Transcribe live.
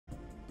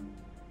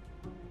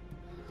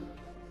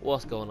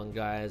What's going on,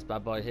 guys?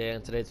 Bad Boy here.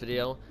 In today's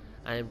video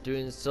I am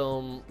doing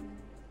some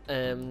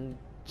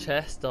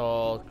chest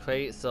or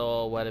crates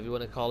or whatever you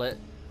want to call it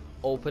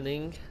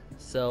opening.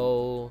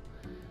 So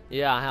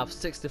yeah, I have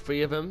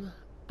 63 of them.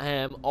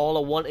 All I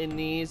want in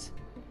these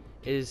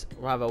is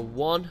rather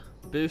 1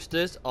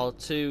 boosters or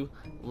 2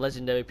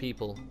 legendary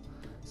people.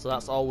 So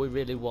that's all we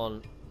really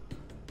want.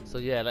 So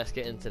yeah, let's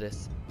get into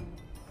this.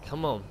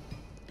 Come on,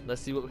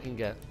 let's see what we can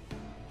get.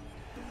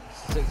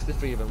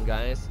 63 of them,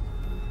 guys.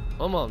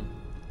 Come on.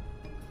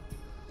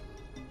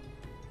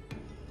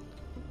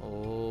 Oh,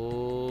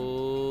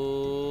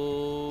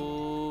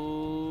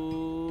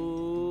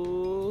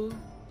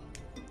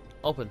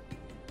 open.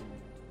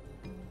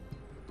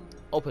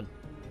 Open.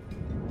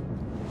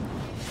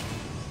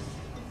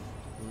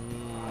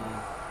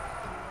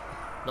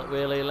 Not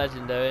really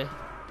legendary.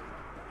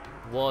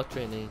 War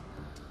training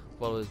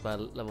follows by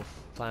level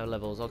 5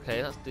 levels.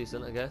 Okay, that's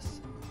decent, I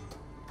guess.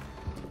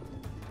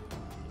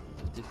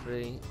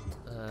 53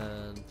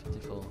 and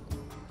 54.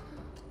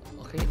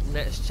 Okay,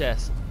 next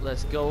chest.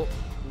 Let's go.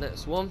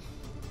 Next one.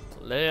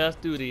 Let's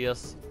do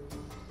this.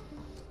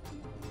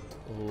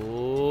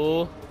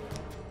 Oh,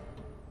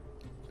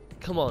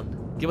 come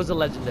on, give us a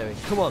legendary.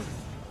 Come on.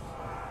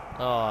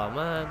 Oh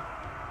man.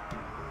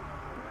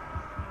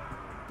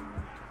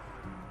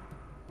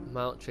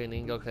 Mount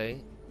training.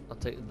 Okay, I'll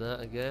take that,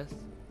 I guess.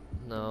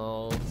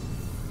 No.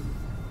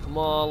 Come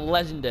on,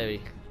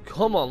 legendary.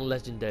 Come on,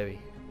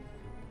 legendary.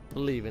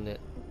 Believe in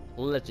it.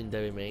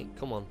 Legendary, mate.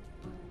 Come on.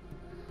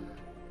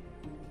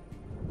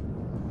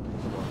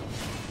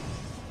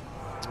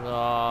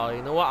 Oh,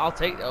 you know what? I'll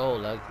take the whole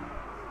leg.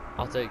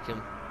 I'll take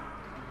him.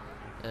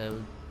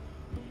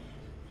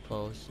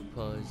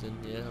 Poison.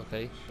 Yeah.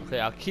 Okay. Okay.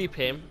 I'll keep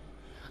him.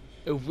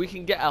 If we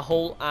can get a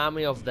whole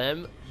army of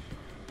them,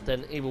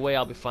 then either way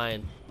I'll be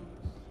fine.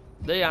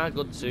 They are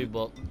good too,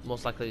 but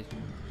most likely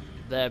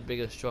they're big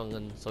and strong,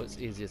 and so it's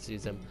easier to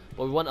use them.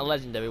 But we want a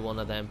legendary one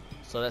of them.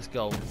 So let's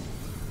go.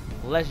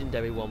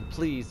 Legendary one,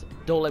 please.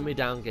 Don't let me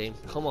down, game.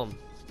 Come on.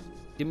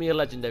 Give me a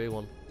legendary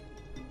one.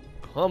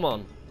 Come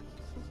on.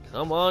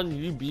 Come on,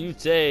 you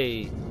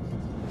beauty.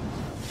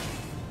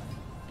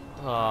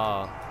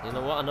 Ah, you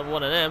know what? Another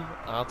one of them.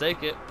 I'll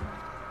take it.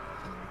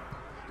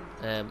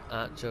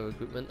 Archer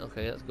recruitment.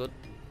 Okay, that's good.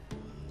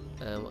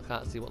 I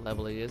can't see what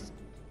level he is.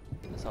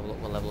 Let's have a look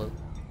what level.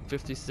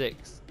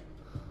 56.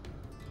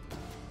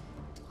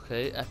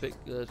 Okay, epic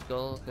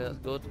skull. Okay, that's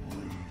good.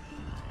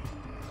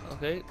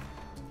 Okay.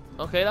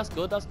 Okay, that's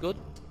good. That's good.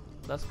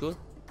 That's good.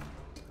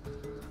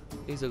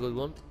 He's a good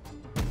one.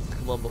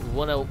 Come on, but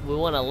we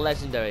want a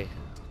legendary.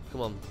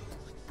 Come on.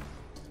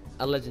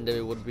 A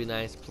legendary would be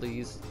nice,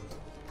 please.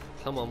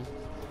 Come on.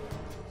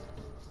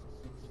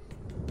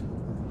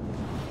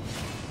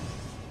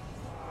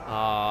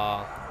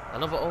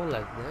 Another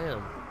Oleg,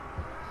 damn.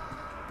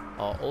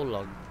 Oh,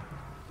 Oleg.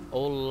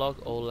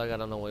 Oleg, I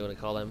don't know what you want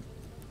to call him.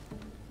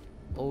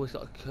 Oh, he's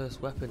got a cursed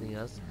weapon he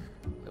has.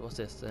 Wait, what's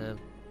this?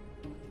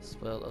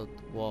 Spell a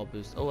war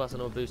boost. Oh, that's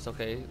another boost,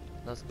 okay.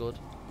 That's good.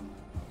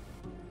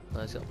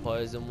 He's got a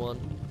poison one.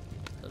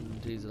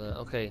 And these are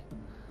okay.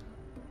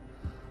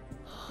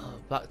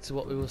 Back to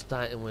what we were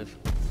starting with.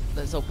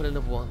 Let's open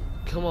another one.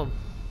 Come on.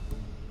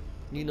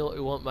 You know what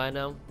we want by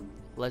now.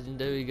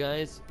 Legendary,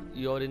 guys.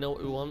 You already know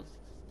what we want.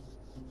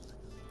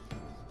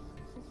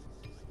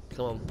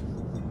 Come on.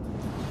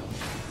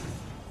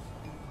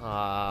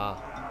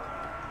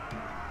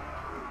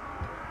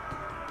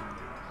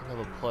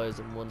 Another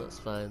poison one, that's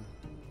fine.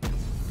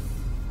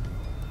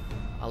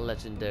 A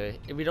legendary.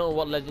 If you don't know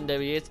what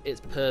legendary is,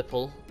 it's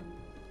purple.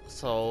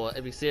 So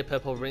if you see a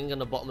purple ring on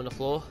the bottom of the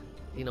floor,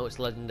 you know it's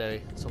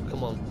legendary. So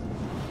come on.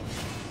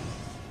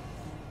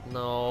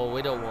 No,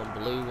 we don't want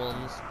blue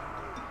ones.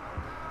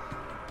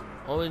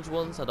 Orange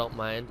ones I don't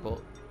mind,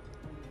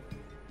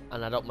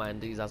 and I don't mind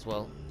these as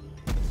well.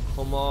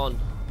 Come on,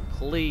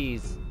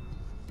 please.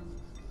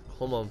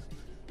 Come on.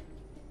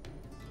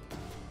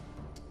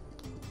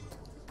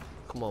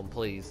 Come on,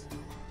 please.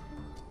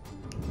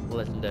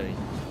 Legendary.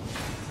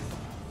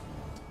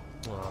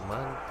 Oh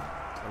man.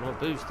 Another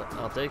boost,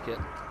 I'll take it.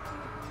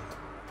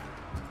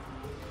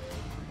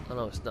 Oh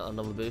no, it's not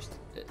another boost.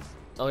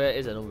 Oh yeah, it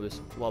is another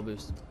boost. War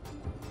boost.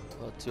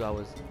 Oh, 2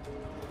 hours.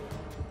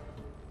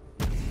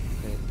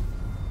 Okay.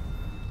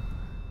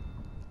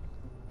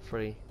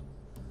 3,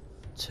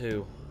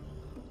 2,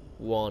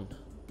 1.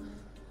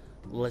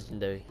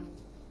 Legendary.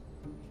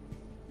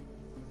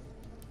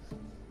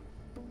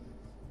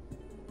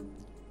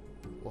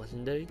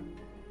 Legendary.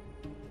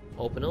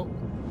 Open up.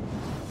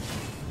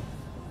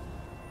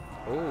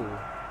 Oh,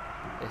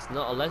 it's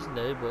not a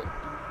legendary, but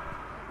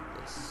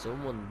it's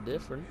someone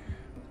different.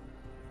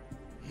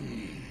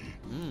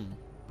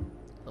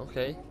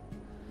 Okay.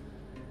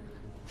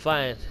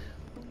 Fine.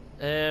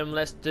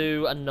 Let's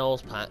do a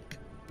nose pack.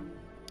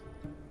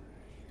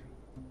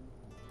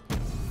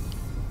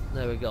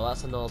 There we go,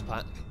 that's a nose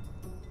pack.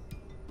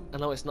 I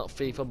know it's not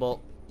FIFA, but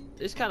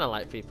it's kind of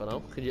like FIFA though,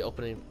 because you're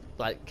opening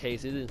like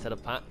cases instead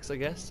of packs, I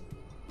guess.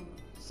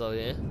 So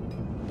yeah.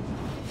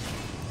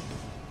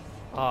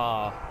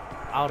 Ah,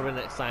 I would have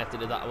been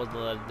excited if that wasn't a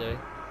legendary.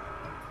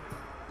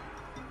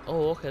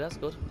 Oh, okay, that's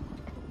good.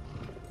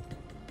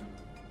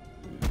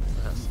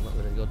 That's not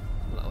really good.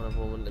 That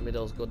one in the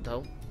middle's good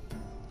though.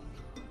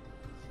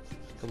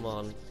 Come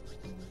on.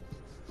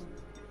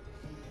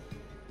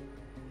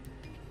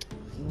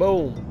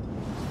 Boom.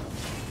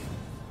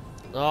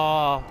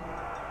 Oh.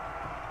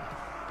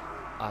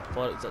 I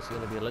thought it was actually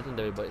going to be a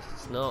legendary, but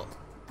it's not.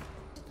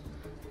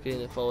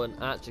 Feeling it for an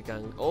Archer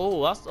Gang.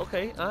 Oh, that's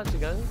okay. Archer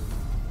Gang.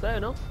 Fair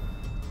enough.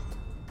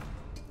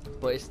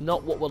 But it's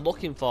not what we're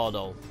looking for,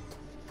 though.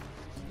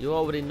 You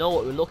already know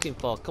what we're looking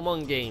for. Come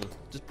on, game.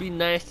 Just be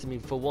nice to me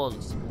for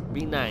once.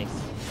 Be nice.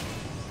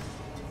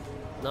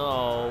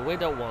 No, we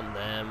don't want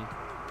them.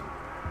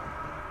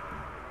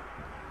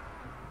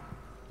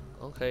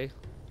 Okay.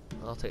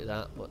 I'll take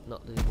that, but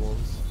not these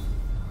ones.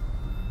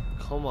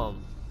 Come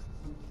on.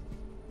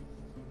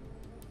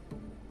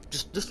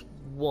 Just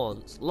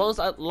once.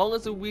 Long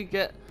as we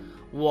get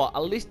what,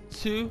 at least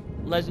 2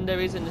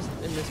 legendaries in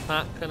this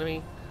pack, kind of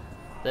mean,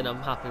 then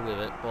I'm happy with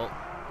it. But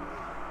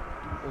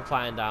we'll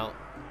find out.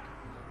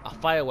 A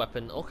fire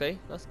weapon. Okay,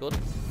 that's good.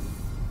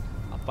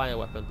 A fire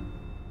weapon.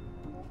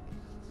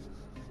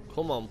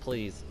 Come on,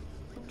 please.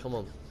 Come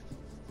on.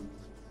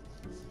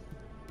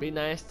 Be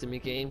nice to me,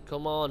 game.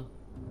 Come on.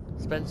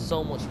 Spend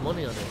so much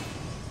money on it.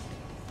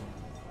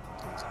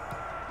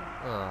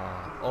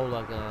 Ah,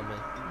 Olag army,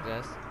 I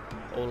guess.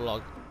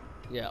 Olag.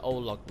 Yeah,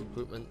 Olag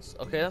recruitments.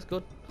 Okay, that's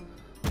good.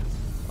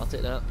 I'll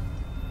take that.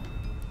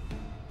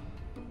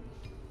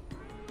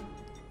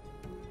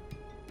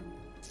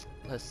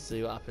 Let's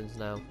see what happens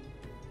now.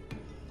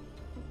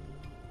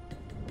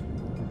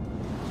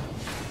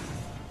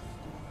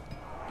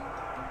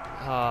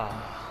 Ah,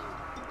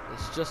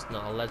 it's just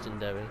not a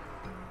legendary.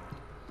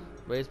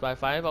 Raised by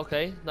 5,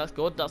 okay, that's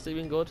good, that's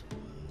even good.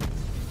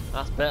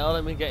 That's better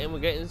than we're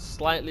getting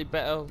slightly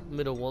better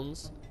middle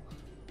ones.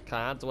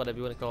 Cards, whatever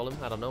you want to call them,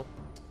 I don't know.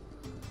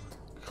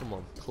 Come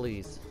on,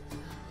 please.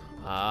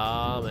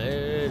 Ah.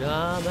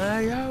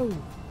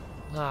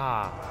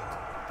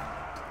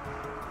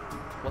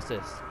 What's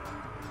this?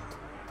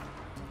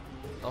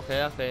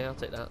 Okay, I'll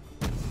take that.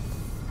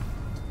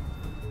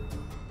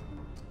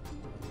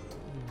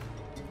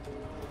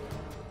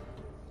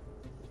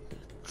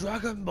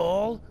 Dragon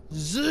Ball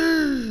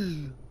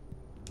Z!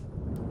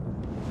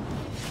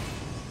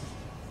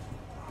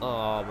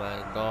 Oh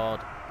my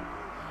god.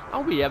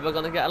 Are we ever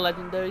gonna get a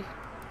legendary?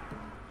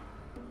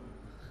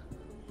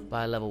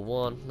 By level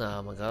 1?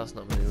 Nah, my god, that's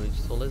not really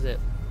useful, is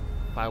it?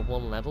 By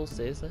 1 level,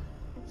 seriously?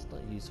 It's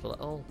not useful at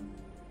all.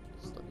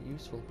 It's not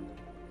useful.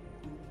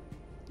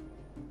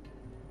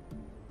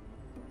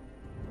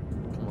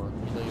 Come on,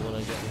 you know you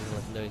wanna get a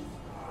legendary.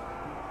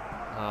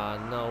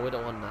 No, we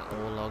don't want that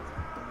Orlog,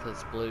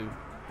 because it's blue.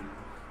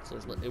 So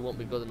it's not, it won't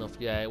be good enough.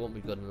 Yeah, it won't be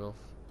good enough.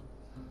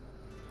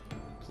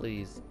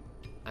 Please.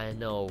 I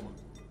know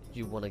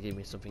you want to give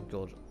me something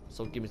good.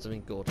 So give me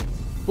something good.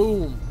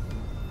 Boom!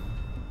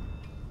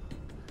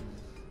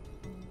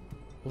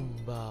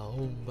 Humba,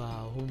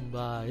 humba,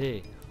 humba,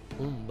 hey.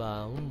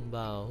 Humba,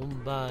 humba,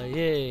 humba,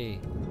 yay.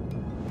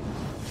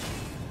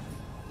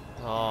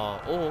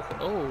 Oh,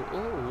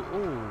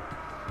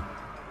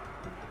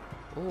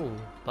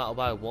 battle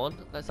by 1.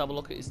 Let's have a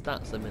look at his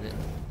stats a minute.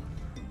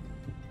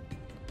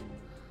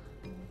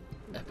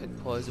 Epic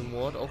Poison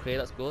Ward, okay,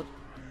 that's good.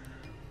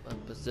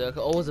 And Berserker,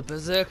 oh, it's a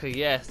Berserker,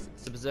 yes,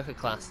 it's a Berserker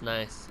class,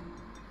 nice.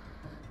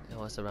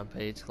 Oh, it's a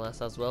Rampage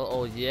class as well,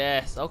 oh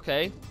yes,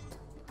 okay.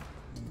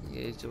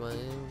 You enjoy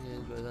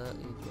that,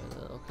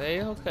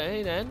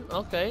 okay then,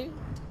 okay.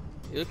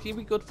 It'll keep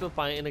me good for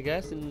fighting, I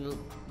guess, in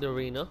the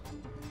arena.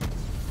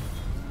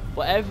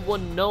 But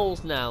everyone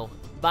knows now,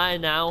 by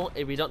now,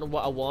 if you don't know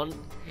what I want,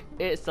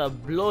 it's a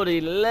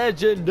bloody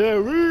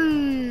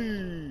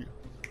legendary!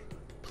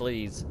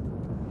 Please.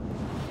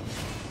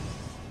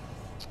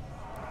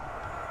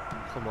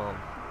 Come on.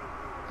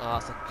 Ah,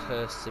 it's a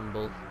curse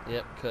symbol.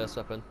 Yep, curse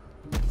weapon.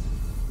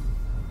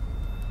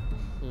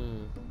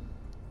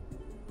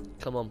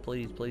 Come on,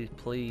 please, please,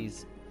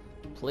 please.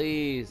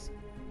 Please.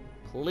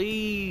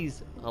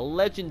 Please. A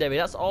legendary,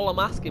 that's all I'm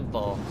asking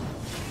for.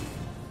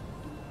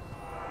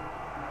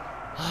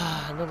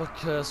 Another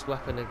curse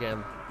weapon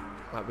again.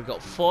 Right, we've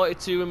got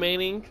 42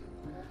 remaining.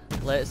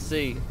 Let's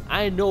see.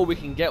 I know we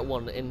can get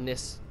one in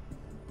this.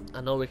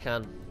 I know we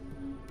can.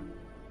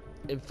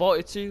 In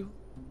 42,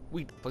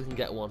 we can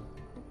get one.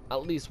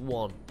 At least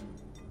one.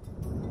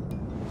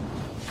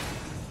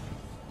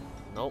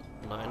 Nope,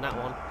 not in that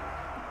one.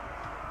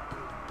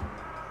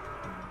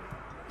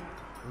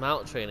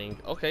 Mount training.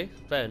 Okay,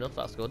 fair enough,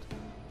 that's good.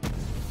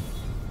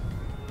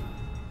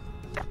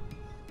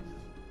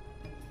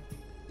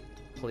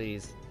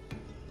 Please.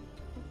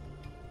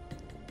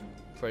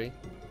 3,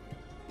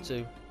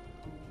 2,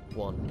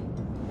 1.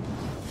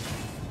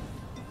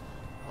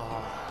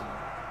 Oh.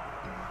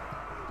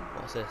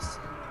 What's this?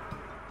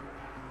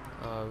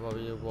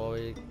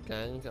 Warrior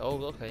gang.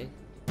 Oh, okay.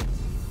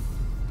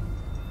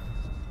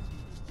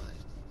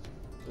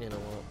 You know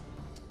what?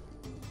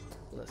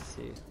 Let's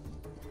see.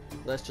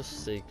 Let's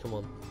just see. Come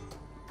on.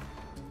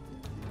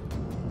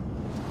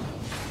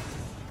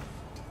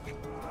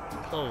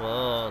 Come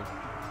on.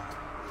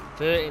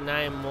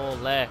 39 more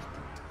left.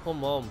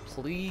 Come on,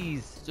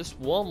 please. Just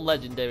one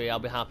legendary, I'll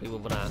be happy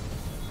with that.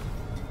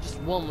 Just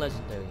one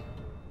legendary.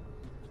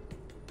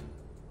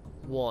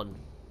 One.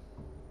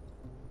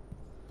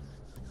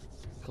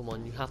 Come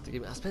on, you have to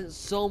give me. I spent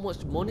so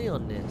much money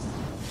on this.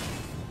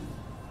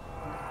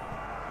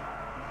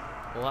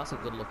 Oh, that's a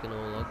good looking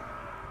old.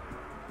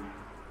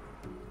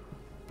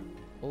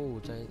 Oh,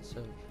 giant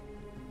strength.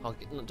 Oh,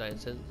 not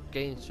giant strength,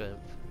 gain strength.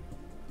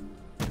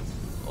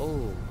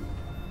 Oh.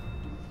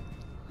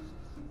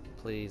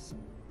 Please.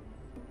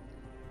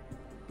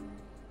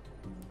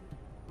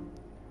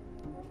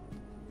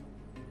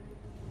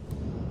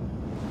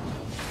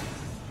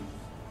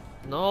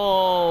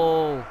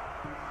 No!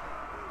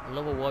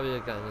 Another warrior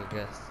gang, I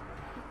guess.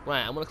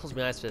 Right, I'm gonna close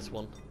my eyes for this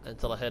one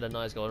until I heard a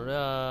noise going,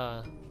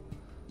 ah.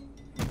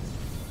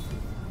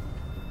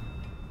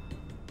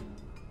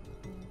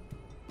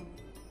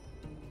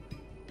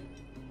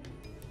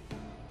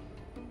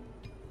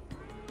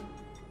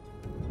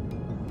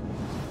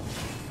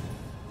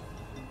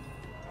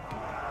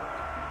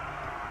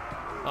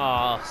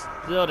 Oh,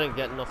 still didn't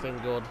get nothing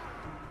good.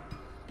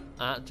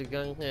 Archer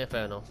gang? Yeah,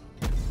 fair enough.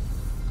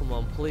 Come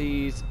on,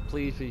 please.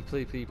 Please, please,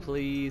 please, please,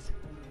 please.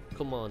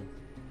 Come on.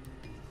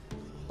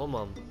 Come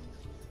on.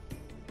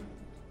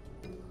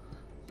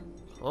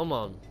 Come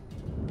on.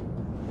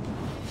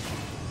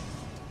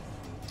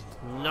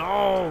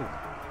 No!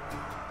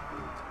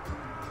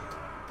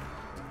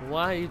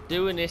 Why are you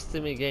doing this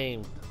to me,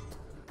 game?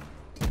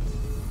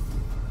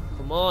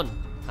 Come on.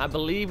 I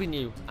believe in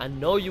you. I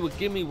know you would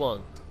give me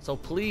one. So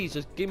please,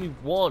 just give me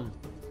one.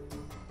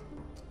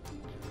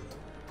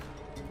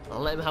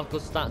 I'll let him have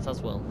good stats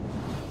as well.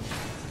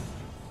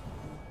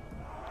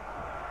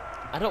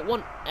 I don't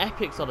want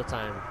epics all the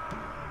time.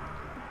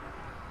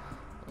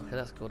 Okay,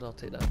 that's good. I'll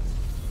take that.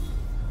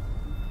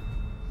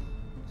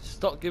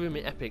 Stop giving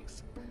me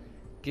epics.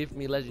 Give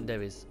me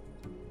legendaries.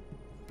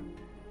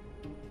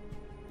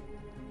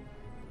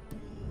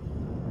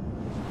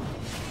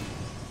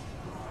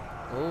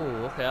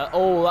 Oh, okay.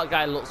 Oh, that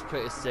guy looks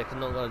pretty sick. I'm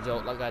not gonna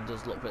joke. That guy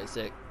does look pretty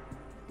sick.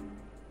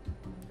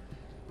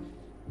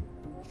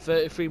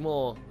 33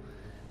 more.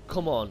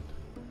 Come on.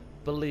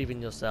 Believe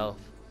in yourself.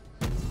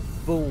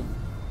 Boom.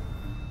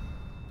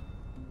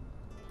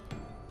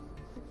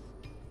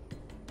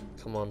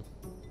 Come on.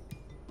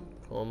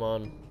 Come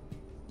on.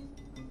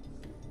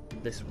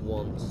 This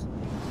once.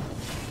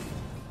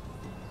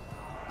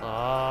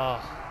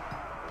 Ah.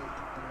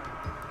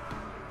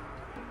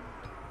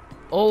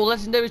 Oh,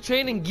 legendary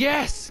training.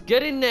 Yes!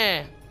 Get in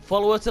there.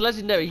 Follower to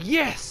legendary.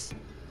 Yes!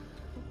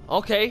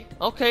 Okay,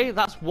 okay.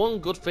 That's one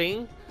good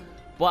thing.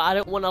 But I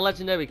don't want a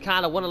legendary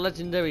card. I want a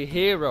legendary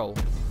hero.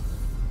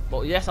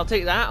 But yes, I'll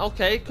take that.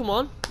 Okay, come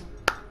on.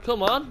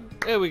 Come on.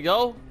 Here we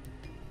go.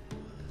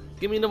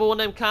 Give me another one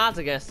of them cards,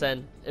 I guess,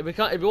 then. If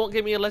you won't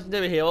give me a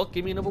legendary hero,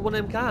 give me another one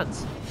of them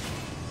cards.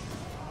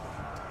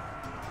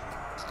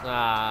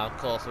 Ah, of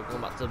course, we're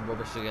going back to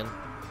rubbish again.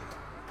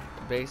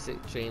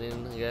 Basic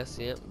training, I guess,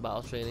 yeah.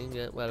 Battle training,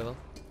 yeah, whatever.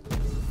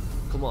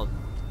 Come on.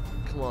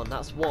 Come on,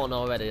 that's one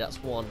already,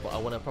 that's one. But I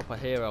want a proper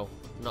hero,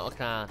 not a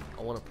card.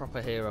 I want a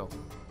proper hero.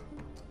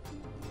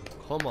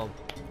 Come on.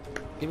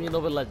 Give me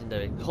another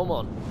legendary, come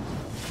on.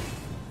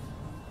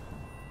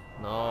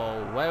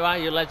 No, where are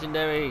you,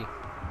 legendary?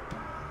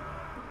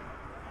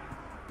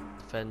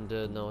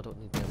 Defender, no, I don't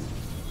need them.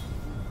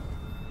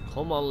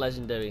 Come on,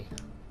 legendary.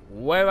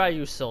 Where are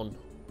you, son?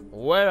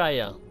 Where are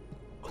you?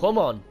 Come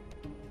on.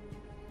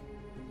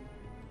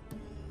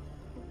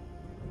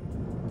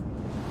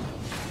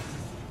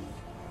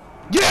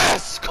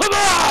 Yes! Come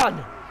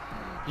on!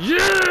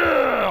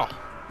 Yeah!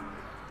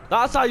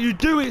 That's how you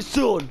do it,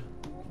 son.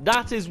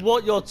 That is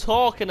what you're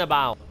talking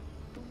about.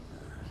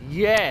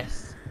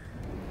 Yes.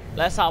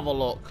 Let's have a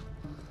look.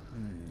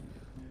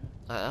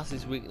 That's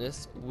his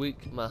weakness.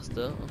 Weak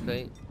master.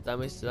 Okay.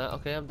 Damage to that.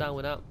 Okay, I'm down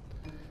with that.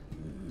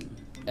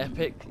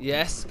 Epic.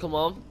 Yes. Come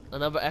on.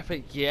 Another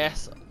epic.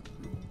 Yes.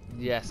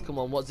 Yes. Come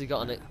on. What's he got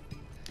on it?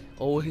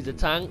 Oh, he's a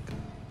tank.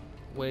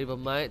 Wave of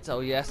might.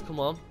 Oh, yes. Come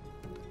on.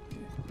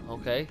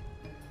 Okay.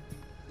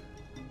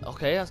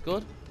 Okay, that's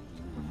good.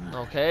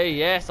 Okay.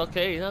 Yes.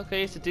 Okay.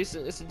 Okay. It's a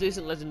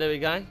decent legendary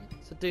guy.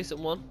 It's a decent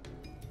one.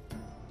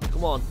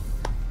 Come on.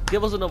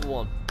 Give us another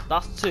one.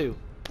 That's two.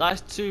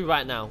 That's two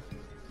right now.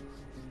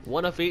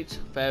 One of each,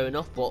 fair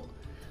enough, but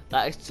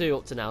that is two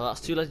up to now.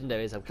 That's two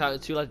legendaries. I'm counting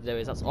two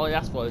legendaries. That's all I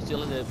asked for is two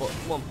legendaries, but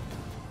come on.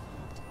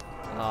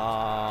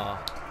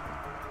 Ah.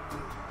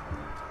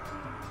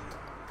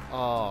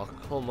 Oh,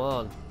 come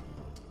on.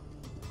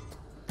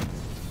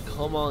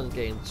 Come on,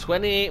 game.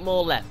 28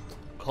 more left.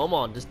 Come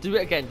on, just do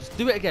it again. Just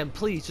do it again,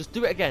 please. Just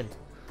do it again.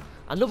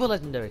 Another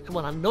legendary. Come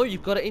on, I know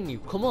you've got it in you.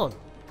 Come on.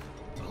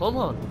 Come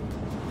on.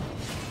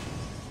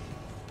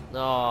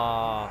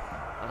 Oh,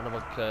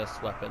 another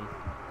cursed weapon.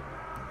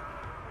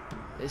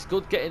 It's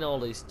good getting all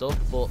these stuff,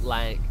 but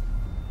like,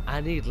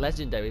 I need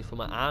legendaries for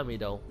my army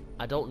though.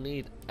 I don't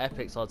need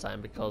epics all the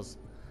time because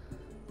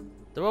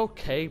they're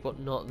okay, but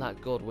not that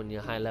good when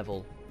you're high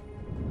level.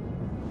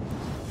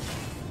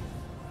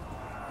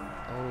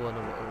 Oh,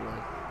 another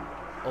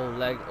Old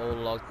leg, old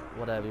log,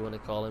 whatever you want to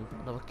call him.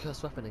 Another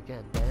cursed weapon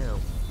again. Damn.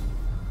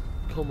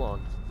 Come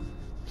on.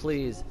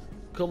 Please.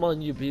 Come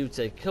on, you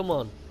beauty. Come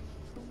on.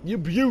 You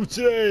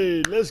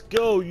beauty! Let's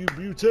go, you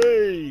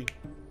beauty!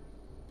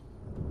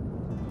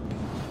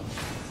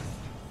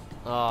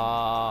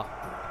 Ah.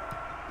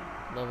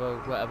 Another,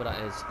 whatever that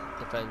is.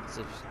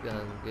 Defensive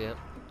gun, yeah.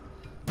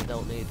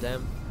 Don't need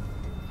them.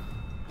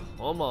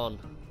 Come on.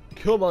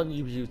 Come on,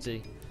 you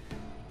beauty.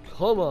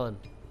 Come on.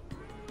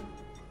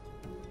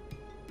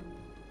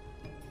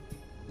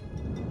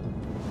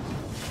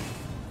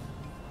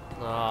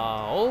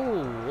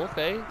 Oh,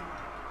 okay.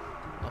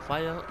 I'll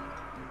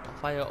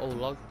fire old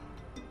log.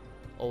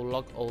 Old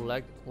log, old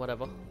leg,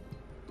 whatever.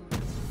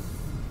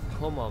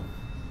 Come on.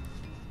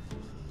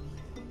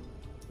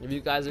 If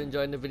you guys are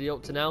enjoying the video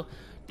up to now,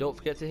 don't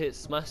forget to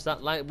smash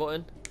that like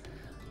button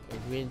if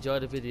you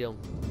enjoyed the video.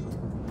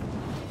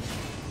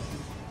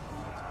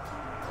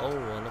 Oh,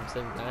 and I'm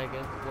saying guy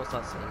again. What's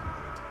that saying?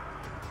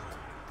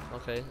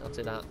 Okay, I'll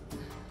take that.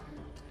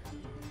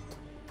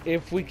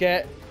 If we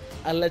get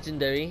a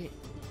legendary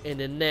in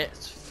the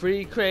next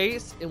 3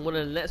 crates, in one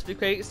of the next 3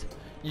 crates,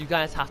 you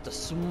guys have to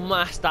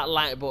smash that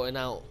like button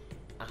out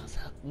as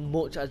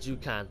much as you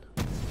can.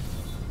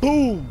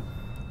 Boom!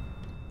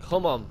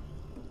 Come on.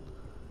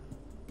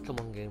 Come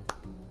on, game.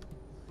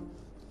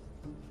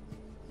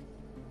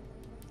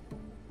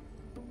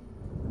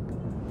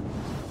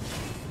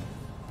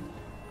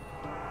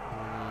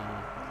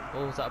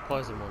 Oh, is that a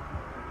poison one?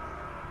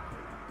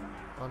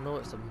 Oh no,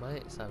 it's a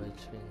might savage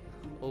thing.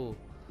 Oh,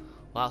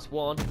 last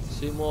one.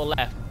 2 more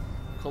left.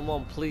 Come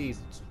on, please.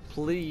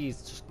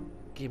 Please, just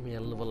give me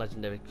another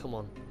legendary. Come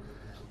on.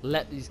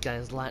 Let these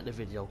guys like the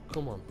video.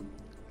 Come on.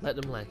 Let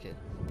them like it.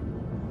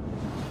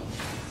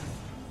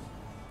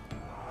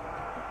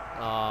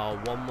 Oh,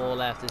 1 more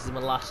left. This is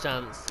my last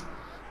chance.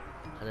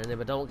 And then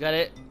if I don't get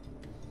it,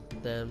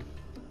 then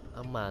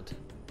I'm mad.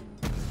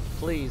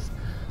 Please.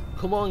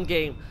 Come on,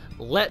 game.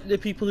 Let the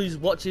people who's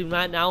watching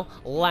right now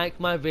like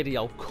my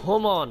video.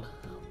 Come on.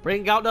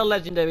 Bring out the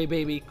legendary,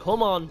 baby.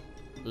 Come on.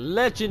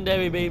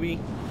 Legendary, baby.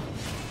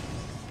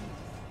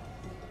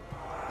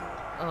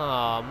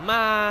 Oh,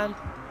 man.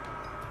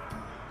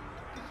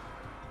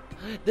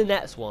 The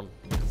next one.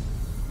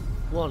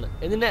 One.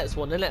 In the next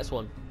one. The next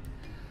one.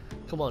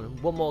 Come on.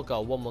 One more go.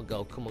 One more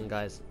go. Come on,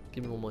 guys.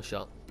 Give me one more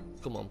shot.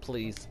 Come on,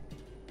 please.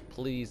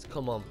 Please.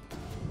 Come on.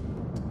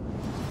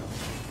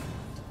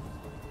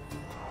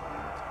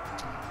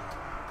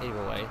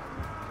 Either way,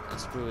 I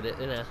screwed it,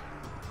 didn't I?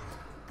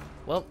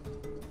 Well,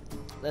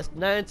 there's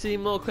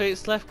 19 more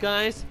crates left,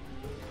 guys.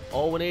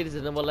 All we need is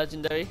another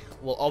legendary.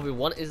 Well, all we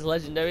want is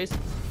legendaries.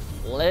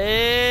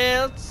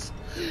 Let's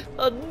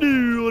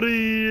do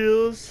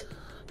this.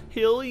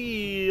 Hell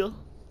yeah.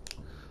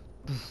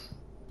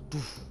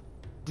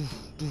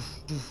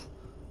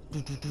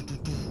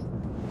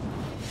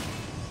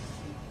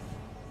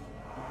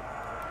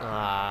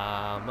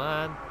 Ah,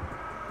 man.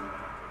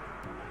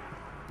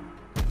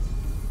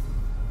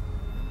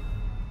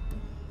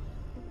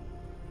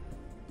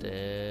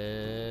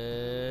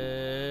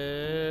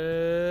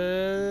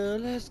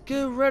 Let's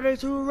get ready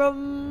to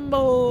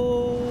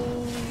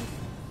rumble.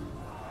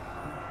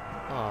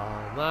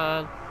 Oh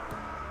man,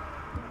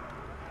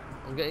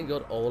 I'm getting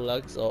good old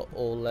legs or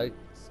old legs,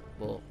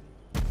 but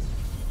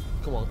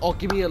come on. Oh,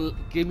 give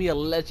me a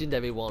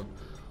legendary one.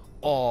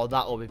 Oh,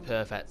 that will be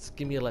perfect.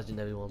 Give me a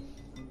legendary one.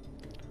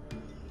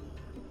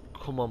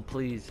 Come on,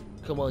 please.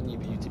 Come on, you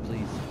beauty,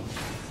 please.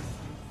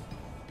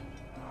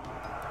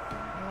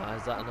 Oh,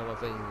 is that another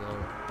thing?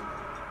 No.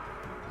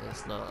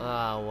 It's not.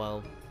 Ah,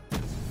 well.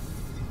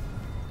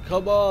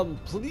 Come on,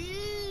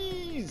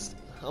 please.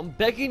 I'm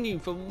begging you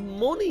for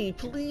money,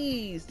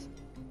 please.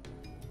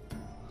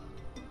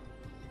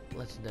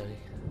 Legendary.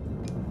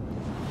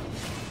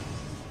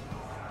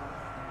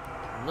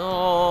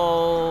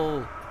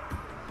 No.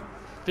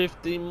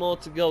 15 more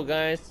to go,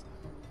 guys.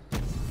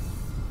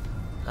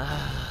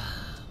 I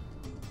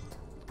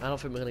don't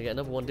think we're gonna get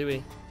another one, do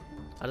we?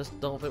 I just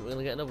don't think we're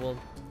gonna get another one.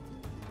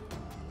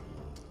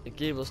 It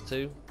gave us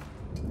 2.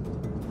 Is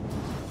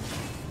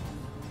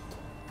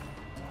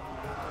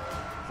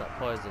that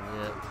poison?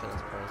 Yeah, I think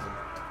that's poison.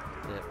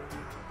 Yeah.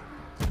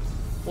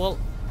 Well,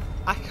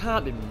 I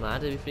can't be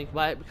mad if you think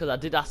about it, because I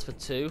did ask for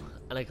 2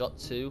 and I got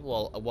 2.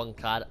 Well, a 1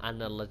 card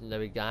and a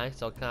legendary guy,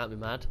 so I can't be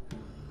mad.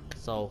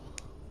 So,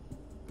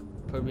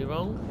 prove me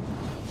wrong.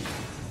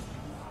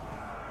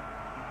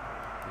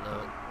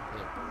 No.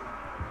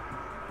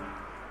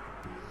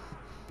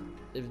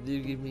 If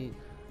you give me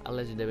a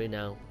legendary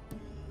now,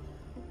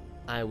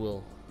 I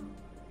will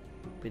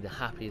be the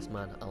happiest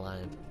man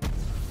alive.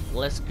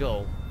 Let's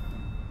go.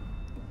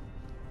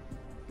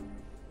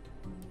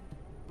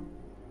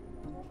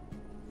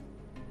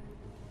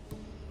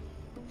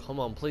 Come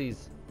on,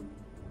 please.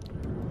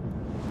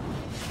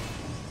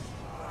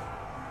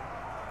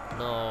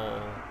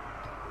 No.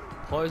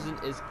 Poison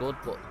is good,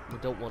 but we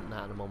don't want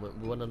that at the moment.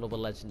 We want another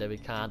legendary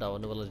card or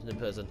another legendary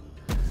person.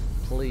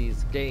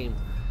 Please, game.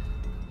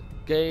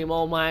 Game,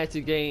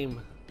 almighty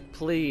game.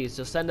 Please,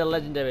 just send a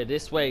legendary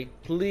this way.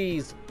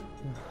 Please.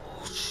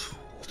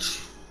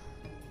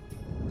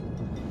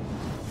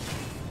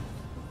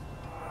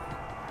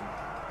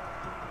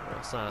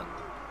 What's that?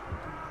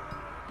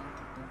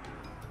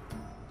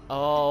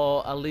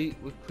 Oh, elite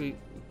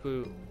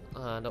recruit.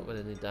 I don't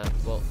really need that,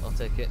 but I'll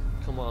take it.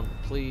 Come on,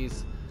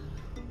 please.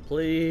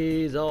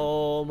 Please,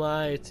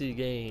 almighty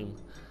game.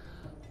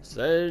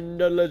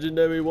 Send a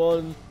legendary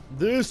one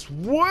this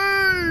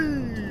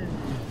way!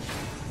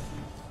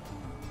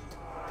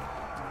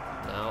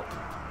 No.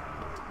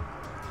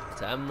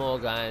 10 more,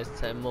 guys.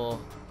 10 more.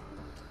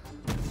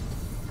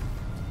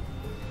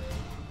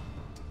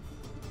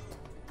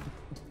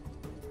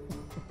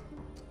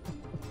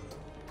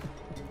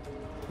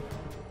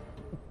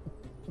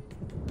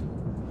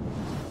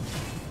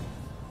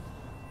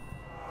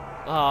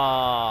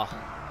 Ah,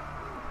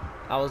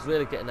 I was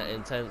really getting that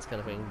intense kind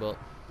of thing, but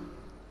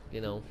you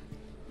know,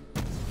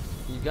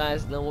 you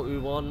guys know what we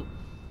want.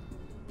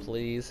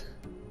 Please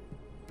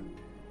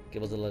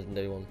give us a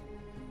legendary one.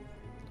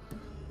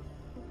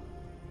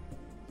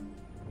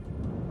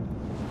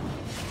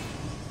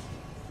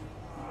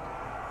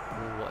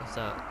 Ooh, what's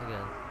that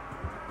again?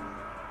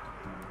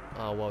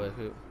 Oh, warrior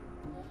recruit.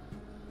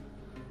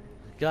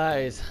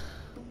 Guys,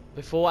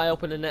 before I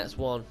open the next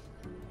one,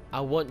 I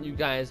want you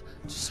guys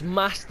to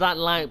smash that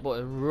like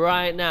button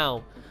right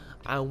now,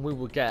 and we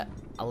will get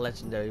a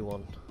legendary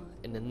one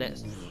in the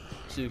next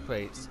 2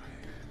 crates.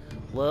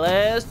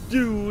 Let's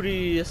do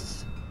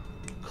this.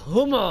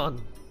 Come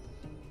on.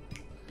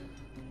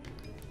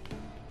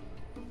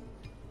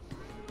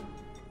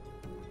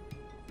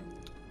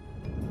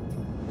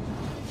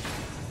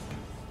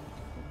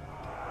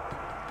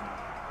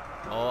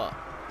 Oh,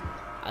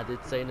 I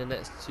did say in the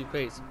next 2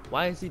 crates.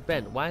 Why is he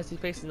bent? Why is he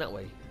facing that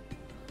way?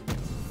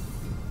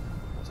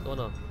 What's going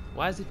on?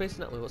 Why is he facing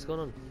that way? What's going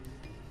on?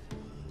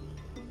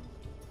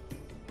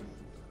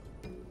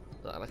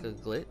 Is that like a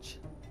glitch?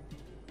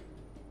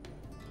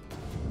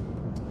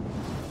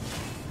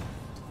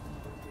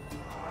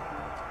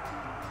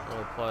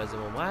 Oh,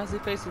 poison one. Why is he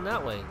facing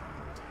that way?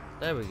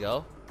 There we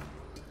go.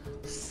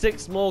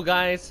 6 more,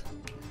 guys.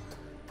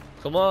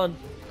 Come on.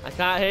 I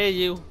can't hear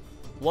you.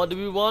 What do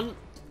we want?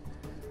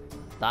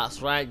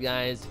 That's right,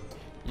 guys.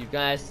 You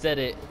guys said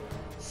it.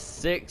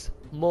 6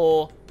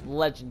 more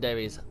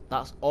legendaries.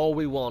 That's all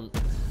we want.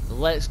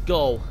 Let's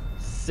go.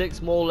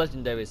 6 more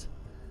legendaries.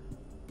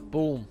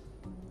 Boom.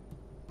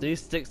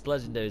 These 6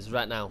 legendaries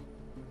right now.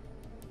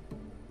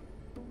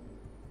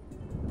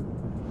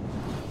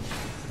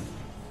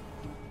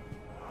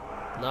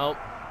 Nope.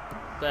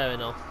 Fair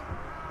enough.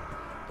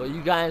 But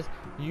you guys,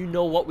 you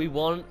know what we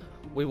want.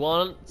 We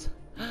want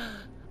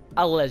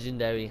a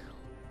legendary.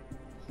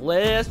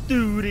 Let's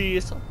do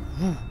this.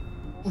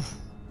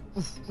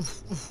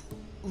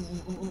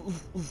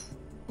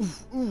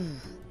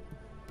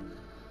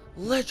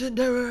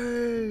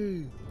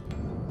 Legendary.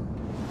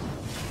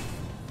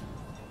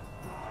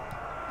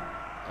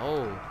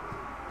 Oh,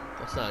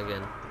 what's that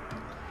again?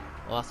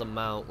 Oh, that's a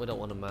mount. We don't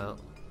want a mount.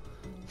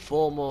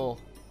 4 more,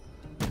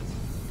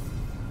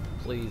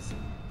 please.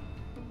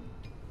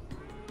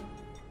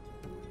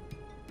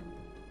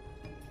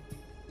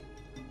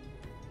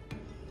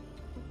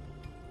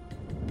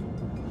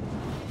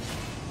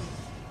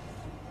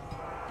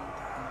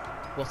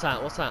 What's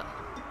that? What's that?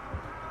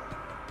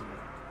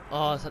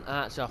 Oh, it's an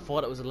archer. I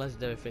thought it was a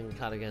legendary thing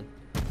card again.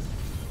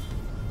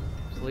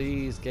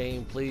 Please,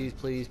 game. Please,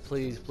 please,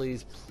 please,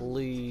 please,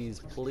 please,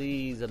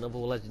 please. Another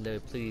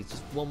legendary, please.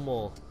 Just one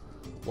more.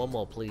 One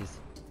more, please.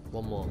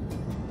 One more.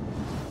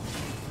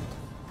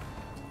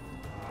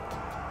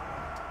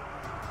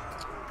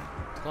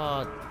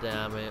 God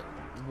damn it.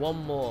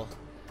 One more.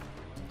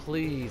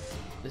 Please.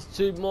 There's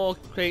 2 more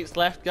crates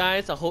left,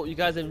 guys. I hope you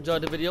guys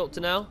enjoyed the video up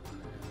to now.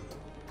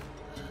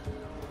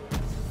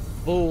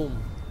 Boom.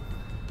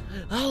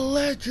 A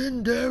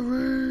legendary.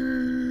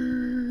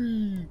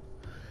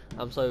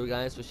 I'm sorry,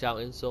 guys, for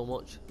shouting so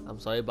much. I'm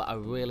sorry, but I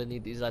really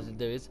need these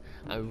legendaries.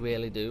 I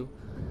really do.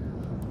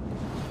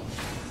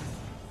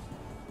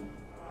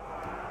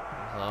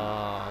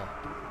 Oh.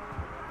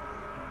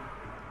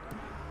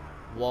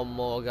 One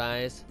more,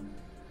 guys.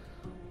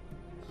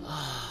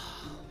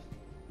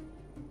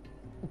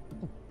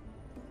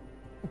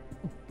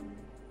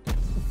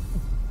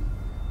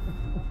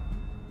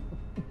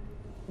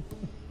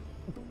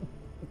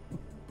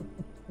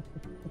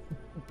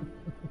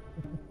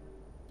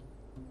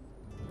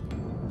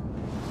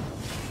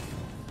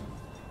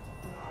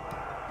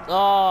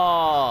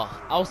 Oh,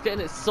 I was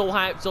getting it so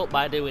hyped up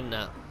by doing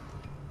that.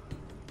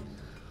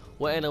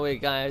 Well, anyway,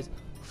 guys,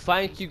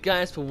 thank you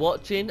guys for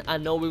watching. I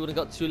know we would have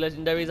got 2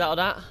 legendaries out of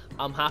that.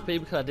 I'm happy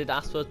because I did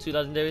ask for 2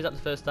 legendaries at the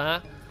first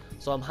start,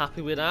 so I'm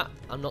happy with that.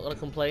 I'm not gonna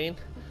complain.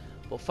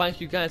 But thank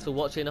you guys for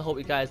watching. I hope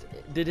you guys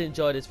did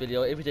enjoy this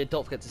video. If you did,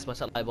 don't forget to smash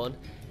that like button.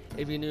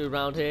 If you're new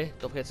around here,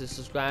 don't forget to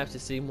subscribe to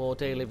see more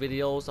daily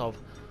videos of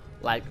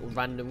like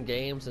random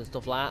games and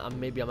stuff like that. And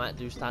maybe I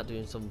might start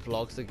doing some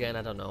vlogs again.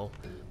 I don't know.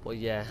 But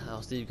yeah,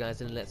 I'll see you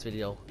guys in the next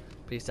video.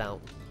 Peace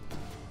out.